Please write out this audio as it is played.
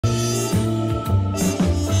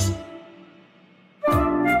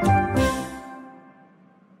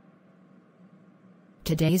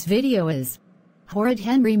today's video is Horrid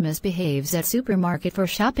Henry misbehaves at supermarket for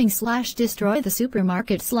shopping / destroy the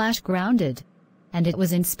supermarket / grounded. And it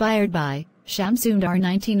was inspired by Sham Sundar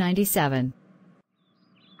 1997.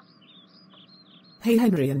 Hey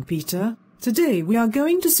Henry and Peter, today we are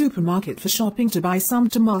going to supermarket for shopping to buy some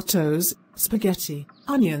tomatoes, spaghetti,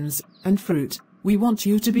 onions, and fruit. We want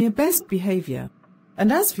you to be a best behavior.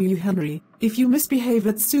 And as for you Henry, if you misbehave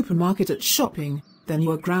at supermarket at shopping, then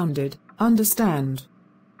you are grounded, understand?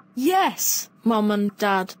 Yes, Mum and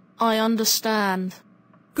Dad, I understand.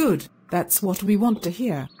 Good, that's what we want to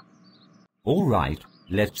hear. All right,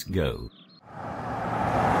 let's go.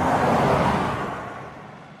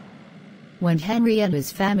 When Henry and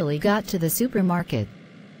his family got to the supermarket.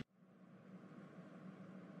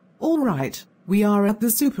 All right, we are at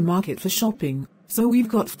the supermarket for shopping, so we've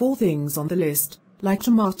got 4 things on the list, like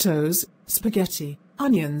tomatoes, spaghetti,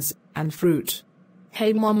 onions, and fruit.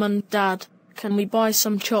 Hey Mum and Dad, can we buy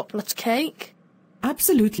some chocolate cake?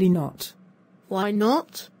 Absolutely not. Why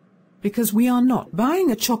not? Because we are not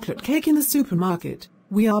buying a chocolate cake in the supermarket.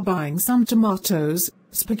 We are buying some tomatoes,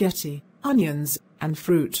 spaghetti, onions, and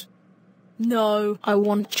fruit. No, I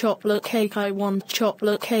want chocolate cake, I want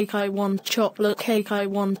chocolate cake, I want chocolate cake, I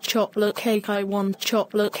want chocolate cake, I want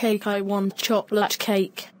chocolate cake, I want chocolate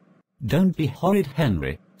cake. Don't be horrid,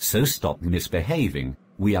 Henry, so stop misbehaving.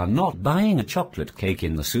 We are not buying a chocolate cake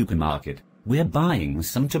in the supermarket. We're buying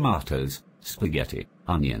some tomatoes, spaghetti,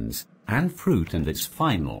 onions, and fruit, and it's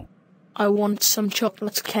final. I want some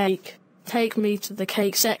chocolate cake. Take me to the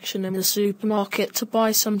cake section in the supermarket to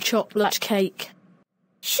buy some chocolate cake.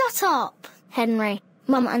 Shut up, Henry.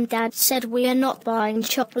 Mum and Dad said we are not buying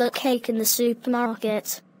chocolate cake in the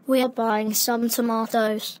supermarket. We are buying some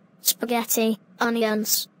tomatoes, spaghetti,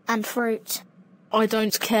 onions, and fruit. I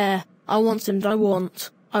don't care. I want and I want.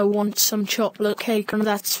 I want some chocolate cake and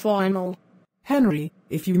that's final. Henry,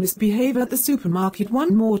 if you misbehave at the supermarket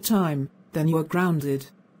one more time, then you are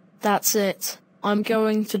grounded. That's it. I'm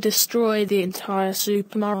going to destroy the entire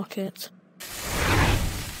supermarket.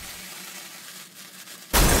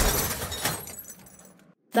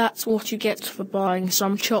 That's what you get for buying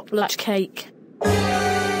some chocolate cake.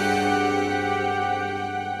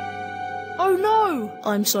 Oh no!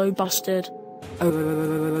 I'm so busted. Oh,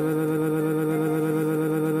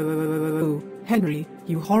 Henry,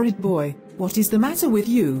 you horrid boy, what is the matter with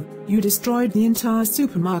you? You destroyed the entire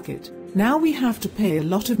supermarket. Now we have to pay a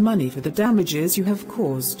lot of money for the damages you have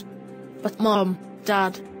caused. But Mum,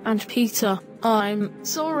 Dad, and Peter, I'm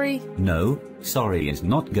sorry. No, sorry is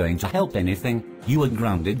not going to help anything. You are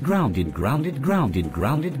grounded for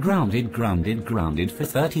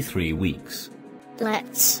 33 weeks.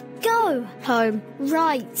 Let's go home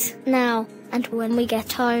right now. And when we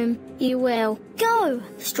get home, you will go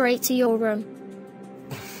straight to your room.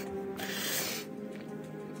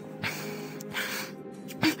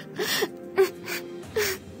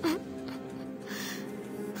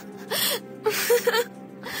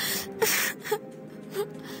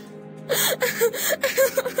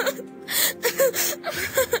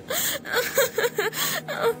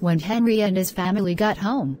 When Henry and his family got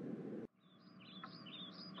home.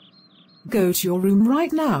 Go to your room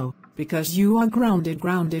right now, because you are grounded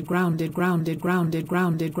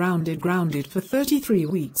for 33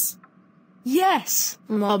 weeks. Yes,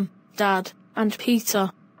 Mum, Dad, and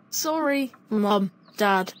Peter. Sorry, Mum,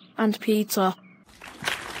 Dad, and Peter.